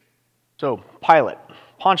So Pilate,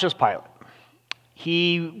 Pontius Pilate,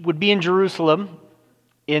 he would be in Jerusalem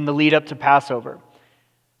in the lead up to Passover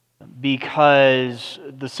because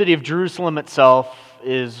the city of Jerusalem itself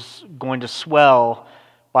is going to swell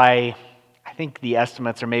by, I think the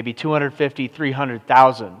estimates are maybe 250,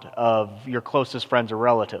 300,000 of your closest friends or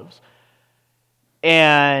relatives.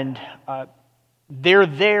 And they're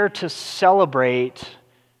there to celebrate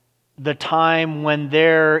the time when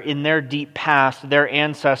in their deep past, their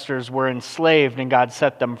ancestors were enslaved and God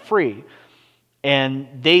set them free. And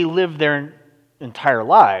they lived their entire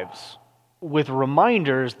lives with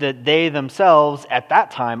reminders that they themselves at that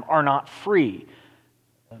time are not free.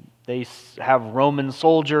 They have Roman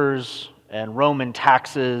soldiers and Roman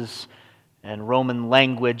taxes and Roman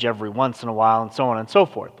language every once in a while and so on and so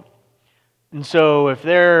forth. And so if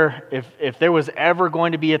there was ever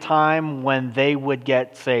going to be a time when they would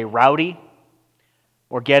get, say, rowdy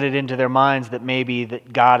or get it into their minds that maybe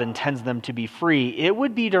that God intends them to be free, it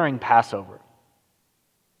would be during Passover.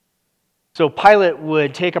 So Pilate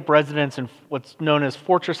would take up residence in what's known as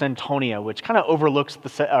Fortress Antonia, which kind of overlooks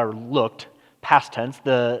looked, past tense,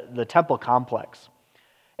 the temple complex.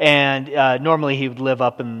 And normally he would live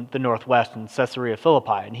up in the northwest in Caesarea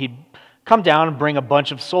Philippi, and he'd come down and bring a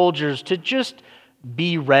bunch of soldiers to just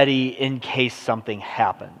be ready in case something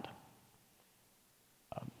happened.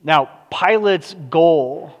 Now, Pilate's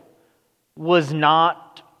goal was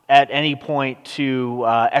not at any point to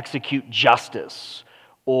execute justice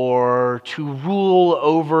or to rule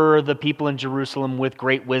over the people in Jerusalem with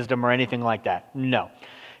great wisdom or anything like that. No.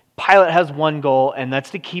 Pilate has one goal, and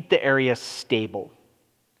that's to keep the area stable,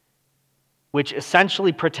 which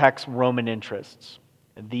essentially protects Roman interests.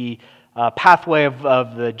 The pathway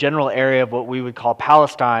of the general area of what we would call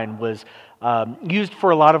Palestine was used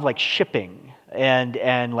for a lot of like shipping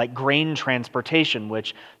and like grain transportation,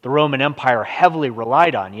 which the Roman Empire heavily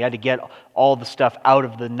relied on. You had to get all the stuff out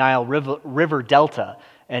of the Nile River Delta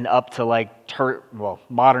and up to like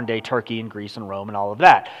modern day Turkey and Greece and Rome and all of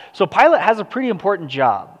that. So Pilate has a pretty important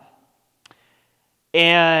job.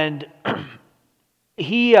 And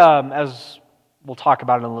he, as we'll talk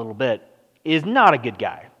about in a little bit, is not a good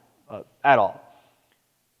guy at all.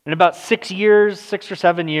 In about 6 or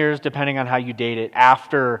 7 years, depending on how you date it,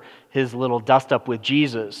 after his little dust-up with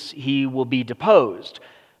Jesus, he will be deposed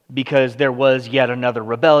because there was yet another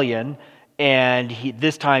rebellion, and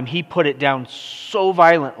this time he put it down so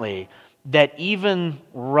violently that even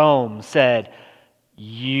Rome said,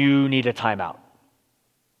 you need a timeout.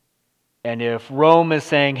 And if Rome is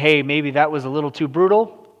saying, hey, maybe that was a little too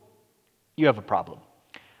brutal, you have a problem.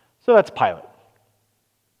 So that's Pilate.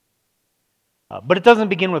 But it doesn't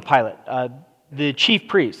begin with Pilate. The chief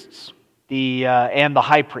priests and the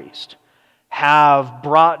high priest have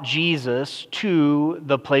brought Jesus to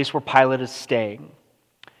the place where Pilate is staying.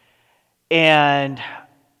 And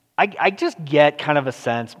I just get kind of a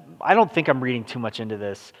sense, I don't think I'm reading too much into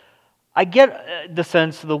this, I get the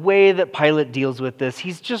sense the way that Pilate deals with this,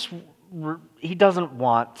 he doesn't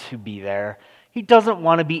want to be there. He doesn't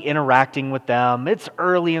want to be interacting with them. It's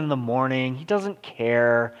early in the morning. He doesn't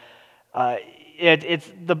care.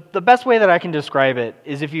 It's the best way that I can describe it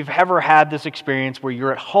is if you've ever had this experience where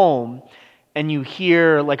you're at home and you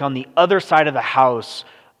hear, like on the other side of the house,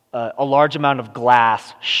 a large amount of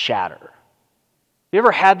glass shatter. You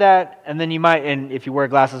ever had that? And then you might, and if you wear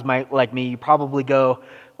glasses like me, you probably go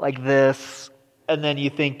like this, and then you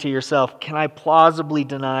think to yourself, can I plausibly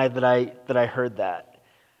deny that I heard that?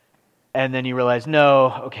 And then you realize,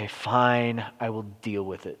 no, okay, fine, I will deal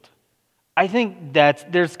with it. I think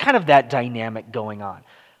there's kind of that dynamic going on.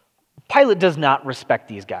 Pilate does not respect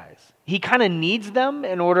these guys. He kind of needs them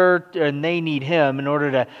and they need him in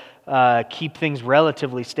order to keep things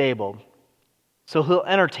relatively stable. So he'll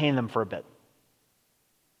entertain them for a bit.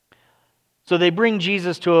 So they bring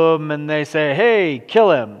Jesus to him and they say, hey,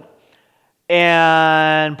 kill him.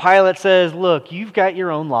 And Pilate says, look, you've got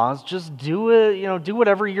your own laws. Just do it, do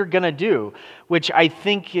whatever you're going to do, which I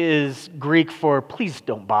think is Greek for please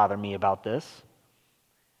don't bother me about this.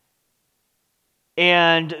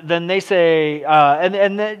 And then they say,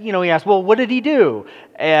 and then, he asks, well, what did he do?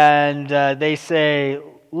 And they say,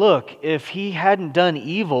 look, if he hadn't done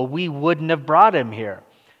evil, we wouldn't have brought him here.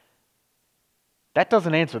 That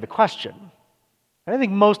doesn't answer the question. I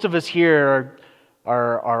think most of us here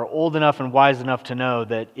are old enough and wise enough to know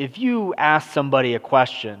that if you ask somebody a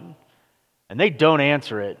question and they don't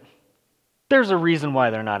answer it, there's a reason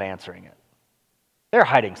why they're not answering it. They're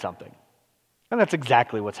hiding something. And that's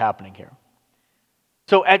exactly what's happening here.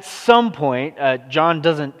 So at some point, John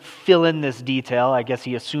doesn't fill in this detail. I guess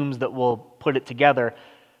he assumes that we'll put it together.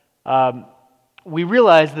 we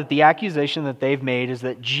realize that the accusation that they've made is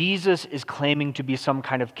that Jesus is claiming to be some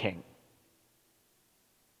kind of king.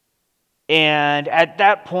 And at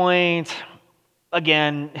that point,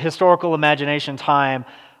 again, historical imagination time,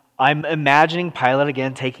 I'm imagining Pilate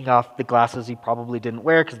again taking off the glasses he probably didn't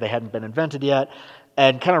wear because they hadn't been invented yet,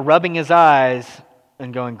 and kind of rubbing his eyes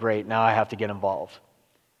and going, great, now I have to get involved.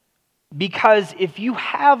 Because if you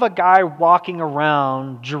have a guy walking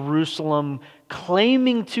around Jerusalem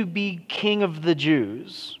claiming to be king of the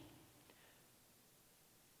Jews,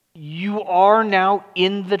 you are now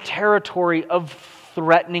in the territory of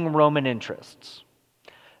threatening Roman interests.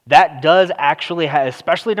 That does actually have,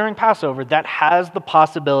 especially during Passover, that has the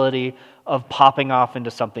possibility of popping off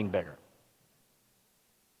into something bigger.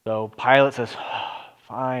 So Pilate says,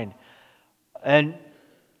 fine. And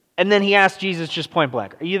then he asks Jesus just point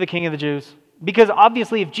blank, are you the king of the Jews? Because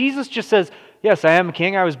obviously if Jesus just says, yes, I am a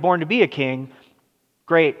king, I was born to be a king,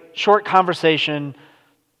 great, short conversation,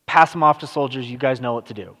 pass him off to soldiers, you guys know what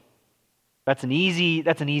to do. That's an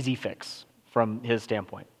easy fix from his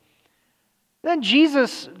standpoint. Then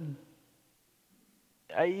Jesus,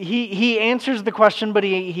 he answers the question, but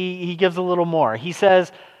he gives a little more. He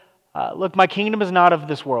says, look, my kingdom is not of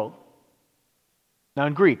this world. Now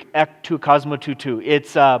in Greek, ek to kosmo tutu,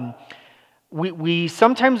 it's, we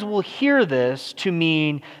sometimes will hear this to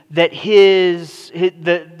mean that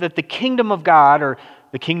that the kingdom of God, or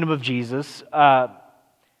the kingdom of Jesus,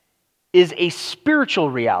 is a spiritual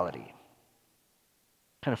reality,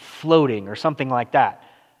 kind of floating or something like that.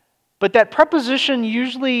 But that preposition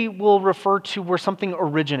usually will refer to where something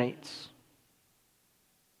originates.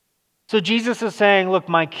 So Jesus is saying, look,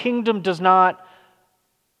 my kingdom does not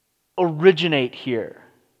originate here.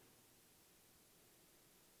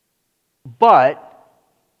 But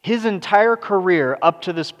his entire career up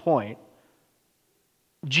to this point,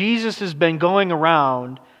 Jesus has been going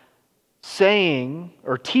around saying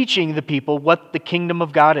or teaching the people what the kingdom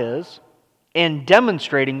of God is and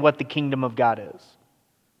demonstrating what the kingdom of God is.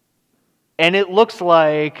 And it looks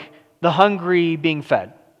like the hungry being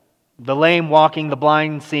fed, the lame walking, the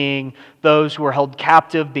blind seeing, those who are held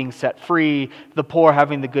captive being set free, the poor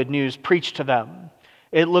having the good news preached to them.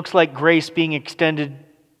 It looks like grace being extended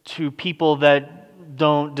to people that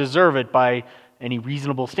don't deserve it by any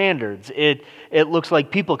reasonable standards. It looks like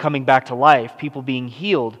people coming back to life, people being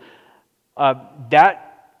healed.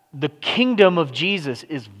 That the kingdom of Jesus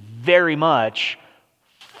is very much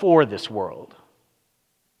for this world.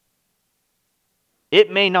 It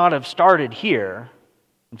may not have started here.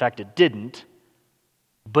 In fact, it didn't.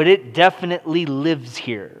 But it definitely lives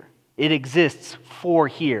here. It exists for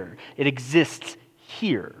here. It exists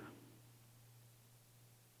here.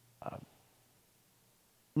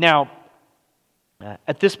 Now,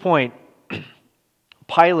 at this point,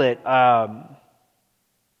 Pilate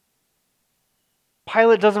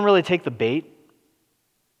doesn't really take the bait.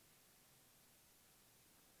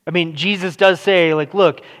 I mean, Jesus does say, like,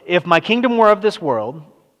 look, if my kingdom were of this world,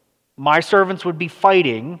 my servants would be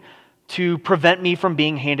fighting to prevent me from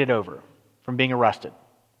being handed over, from being arrested.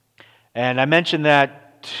 And I mentioned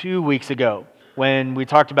that 2 weeks ago when we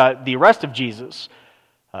talked about the arrest of Jesus,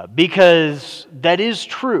 because that is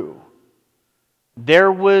true.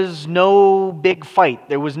 There was no big fight.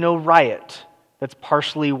 There was no riot. That's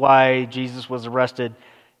partially why Jesus was arrested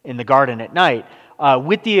in the garden at night,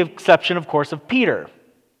 with the exception, of course, of Peter.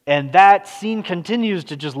 And that scene continues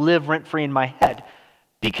to just live rent-free in my head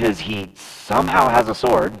because he somehow has a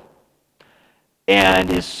sword and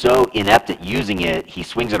is so inept at using it, he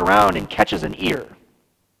swings it around and catches an ear.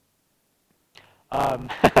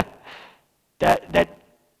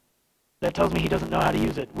 That tells me he doesn't know how to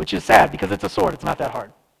use it, which is sad because it's a sword. It's not that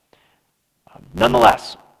hard.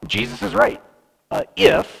 Nonetheless, Jesus is right.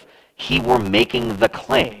 If he were making the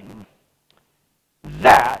claim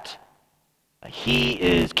that he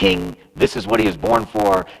is king, this is what he is born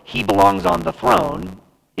for, he belongs on the throne,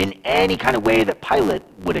 in any kind of way that Pilate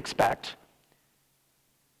would expect,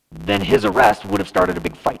 then his arrest would have started a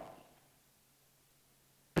big fight.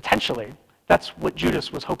 Potentially. That's what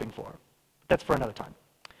Judas was hoping for. That's for another time.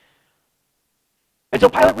 And so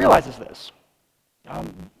Pilate realizes this.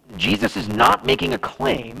 Jesus is not making a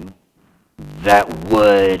claim that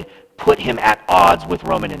would put him at odds with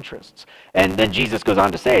Roman interests. And then Jesus goes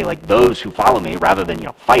on to say, like, those who follow me, rather than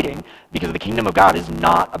fighting, because the kingdom of God is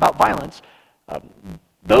not about violence,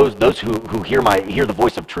 those who hear the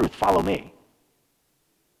voice of truth follow me.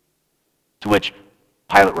 To which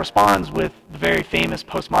Pilate responds with the very famous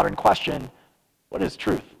postmodern question, what is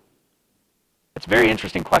truth? It's a very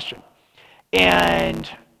interesting question. And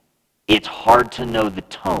it's hard to know the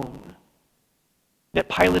tone that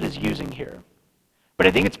Pilate is using here. But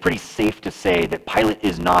I think it's pretty safe to say that Pilate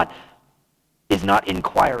is not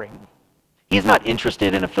inquiring. He is not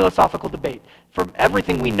interested in a philosophical debate. From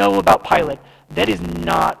everything we know about Pilate, that is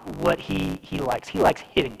not what he likes. He likes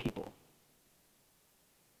hitting people.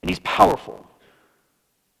 And he's powerful.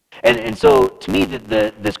 And so, to me,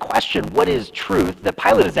 this question, what is truth, that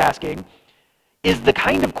Pilate is asking, is the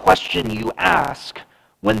kind of question you ask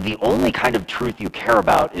when the only kind of truth you care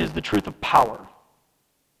about is the truth of power.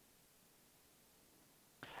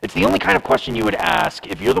 It's the only kind of question you would ask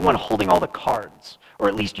if you're the one holding all the cards, or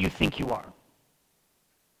at least you think you are.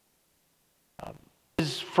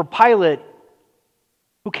 For Pilate,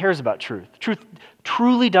 who cares about truth? Truth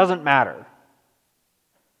truly doesn't matter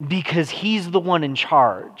because he's the one in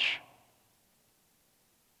charge.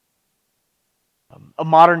 A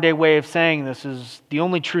modern day way of saying this is the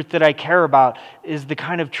only truth that I care about is the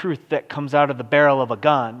kind of truth that comes out of the barrel of a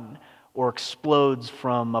gun or explodes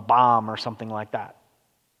from a bomb or something like that.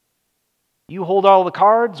 You hold all the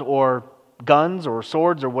cards or guns or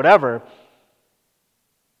swords or whatever.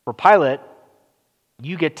 For Pilate,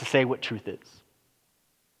 you get to say what truth is.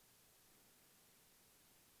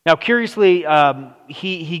 Now, curiously,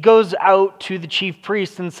 he goes out to the chief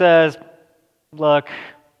priest and says, look,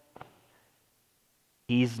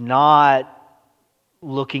 he's not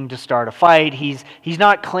looking to start a fight. He's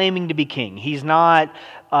not claiming to be king. He's not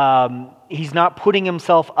putting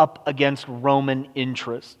himself up against Roman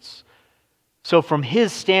interests. So from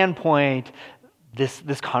his standpoint,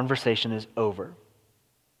 this conversation is over.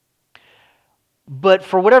 But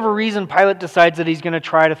for whatever reason, Pilate decides that he's going to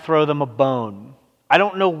try to throw them a bone. I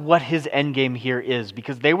don't know what his end game here is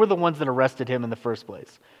because they were the ones that arrested him in the first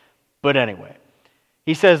place. But anyway,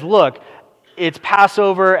 he says, look, it's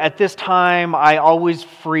Passover. At this time, I always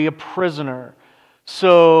free a prisoner.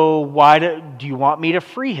 So why do you want me to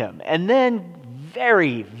free him? And then,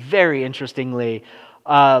 very, very interestingly,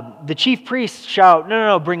 the chief priests shout,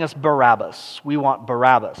 no, bring us Barabbas. We want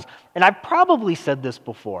Barabbas. And I've probably said this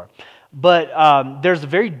before, but there's a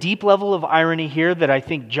very deep level of irony here that I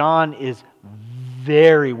think John is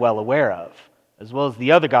very well aware of, as well as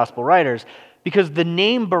the other gospel writers, because the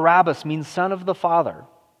name Barabbas means son of the Father.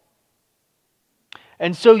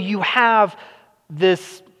 And so you have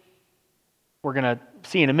this, we're going to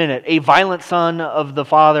see in a minute, a violent son of the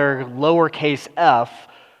Father, lowercase f,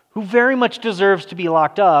 who very much deserves to be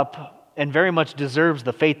locked up and very much deserves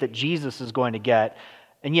the fate that Jesus is going to get.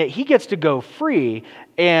 And yet he gets to go free,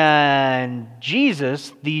 and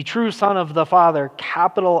Jesus, the true Son of the Father,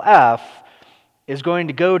 capital F, is going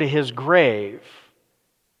to go to his grave,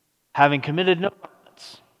 having committed no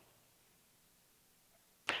violence.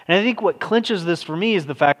 And I think what clinches this for me is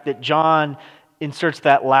the fact that John inserts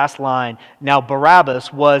that last line, now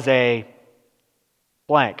Barabbas was a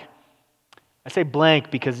blank. I say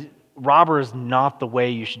blank because robber is not the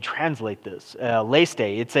way you should translate this.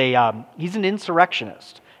 Leste, he's an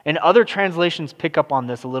insurrectionist. And other translations pick up on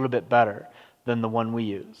this a little bit better than the one we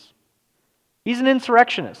use. He's an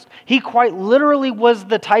insurrectionist. He quite literally was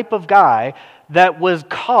the type of guy that was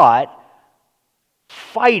caught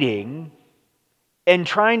fighting and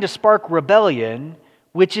trying to spark rebellion,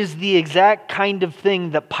 which is the exact kind of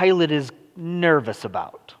thing that Pilate is nervous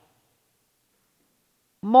about.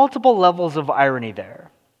 Multiple levels of irony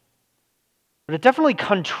there. But it definitely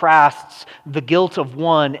contrasts the guilt of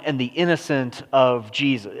one and the innocence of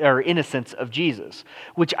Jesus,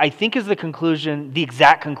 which I think is the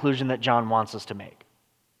exact conclusion that John wants us to make.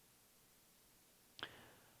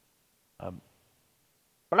 But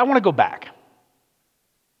I want to go back.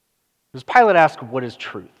 Because Pilate asked, what is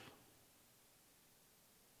truth?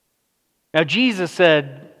 Now Jesus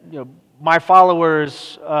said, my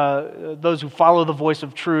followers, those who follow the voice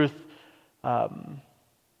of truth,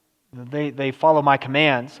 they follow my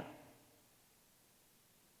commands,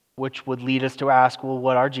 which would lead us to ask, well,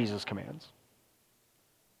 what are Jesus' commands?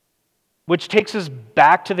 Which takes us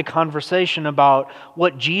back to the conversation about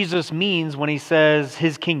what Jesus means when he says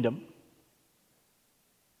his kingdom.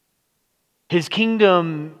 His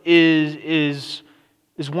kingdom is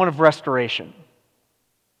one of restoration.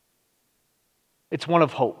 It's one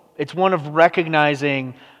of hope. It's one of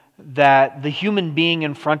recognizing that the human being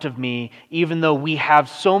in front of me, even though we have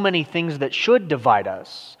so many things that should divide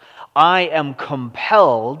us, I am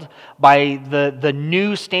compelled by the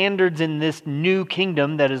new standards in this new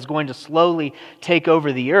kingdom that is going to slowly take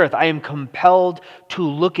over the earth. I am compelled to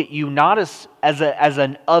look at you not as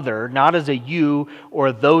an other, not as a you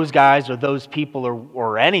or those guys or those people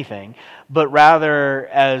or anything, but rather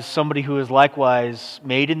as somebody who is likewise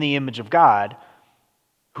made in the image of God,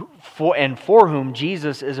 for whom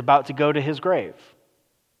Jesus is about to go to his grave.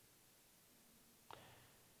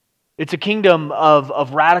 It's a kingdom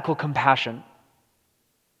of radical compassion.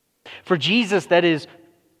 For Jesus, that is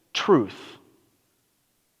truth.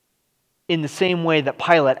 In the same way that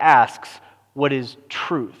Pilate asks, what is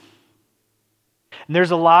truth? And there's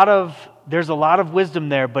a lot of wisdom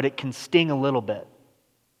there, but it can sting a little bit.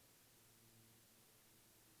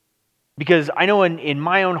 Because I know in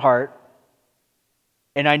my own heart,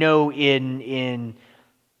 and I know in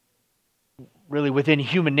really within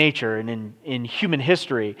human nature and in human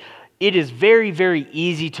history, it is very, very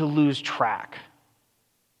easy to lose track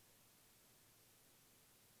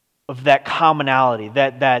of that commonality,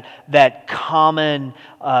 that common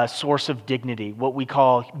source of dignity, what we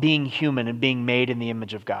call being human and being made in the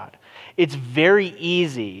image of God. It's very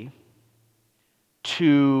easy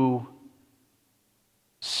to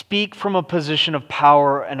speak from a position of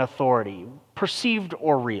power and authority, perceived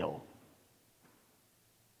or real,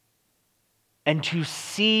 and to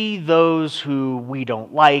see those who we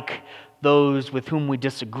don't like, those with whom we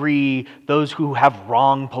disagree, those who have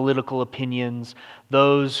wrong political opinions,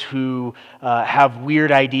 those who have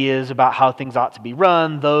weird ideas about how things ought to be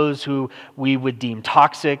run, those who we would deem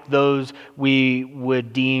toxic, those we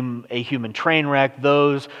would deem a human train wreck,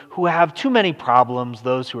 those who have too many problems,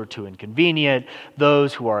 those who are too inconvenient,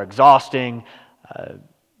 those who are exhausting.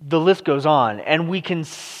 The list goes on. And we can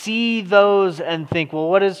see those and think, well,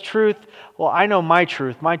 what is truth? Well, I know my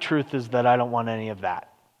truth. My truth is that I don't want any of that.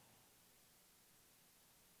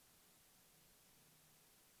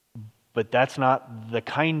 But that's not the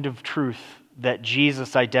kind of truth that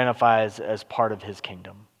Jesus identifies as part of his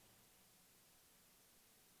kingdom.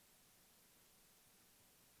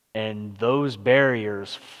 And those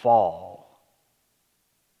barriers fall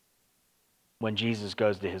when Jesus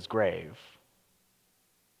goes to his grave.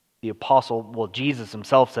 Jesus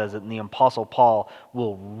himself says it, and the Apostle Paul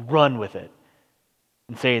will run with it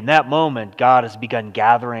and say, in that moment, God has begun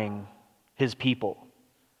gathering his people.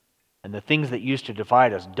 And the things that used to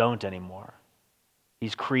divide us don't anymore.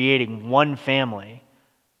 He's creating one family.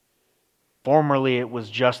 Formerly it was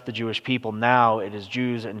just the Jewish people. Now it is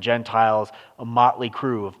Jews and Gentiles, a motley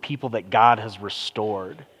crew of people that God has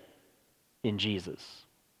restored in Jesus.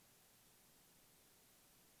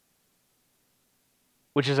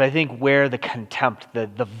 Which is, I think, where the contempt,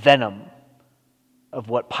 the venom of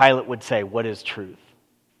what Pilate would say, what is truth?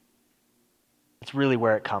 It's really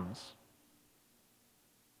where it comes.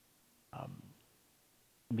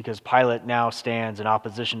 Because Pilate now stands in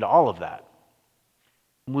opposition to all of that.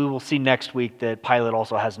 We will see next week that Pilate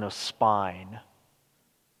also has no spine.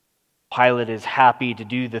 Pilate is happy to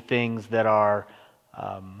do the things that are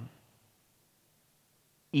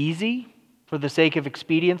easy for the sake of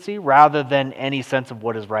expediency rather than any sense of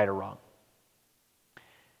what is right or wrong.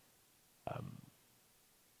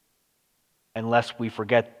 Unless we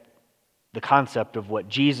forget the concept of what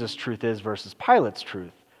Jesus' truth is versus Pilate's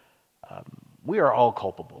truth. We are all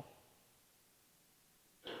culpable.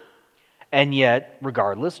 And yet,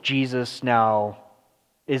 regardless, Jesus now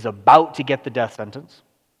is about to get the death sentence.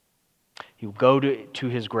 He will go to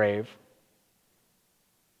his grave.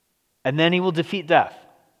 And then he will defeat death.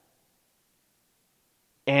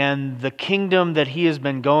 And the kingdom that he has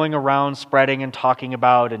been going around spreading and talking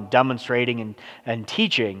about and demonstrating and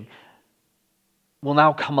teaching will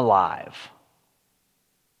now come alive.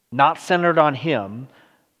 Not centered on him,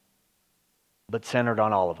 but centered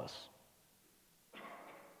on all of us.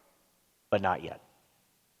 But not yet.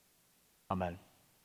 Amen.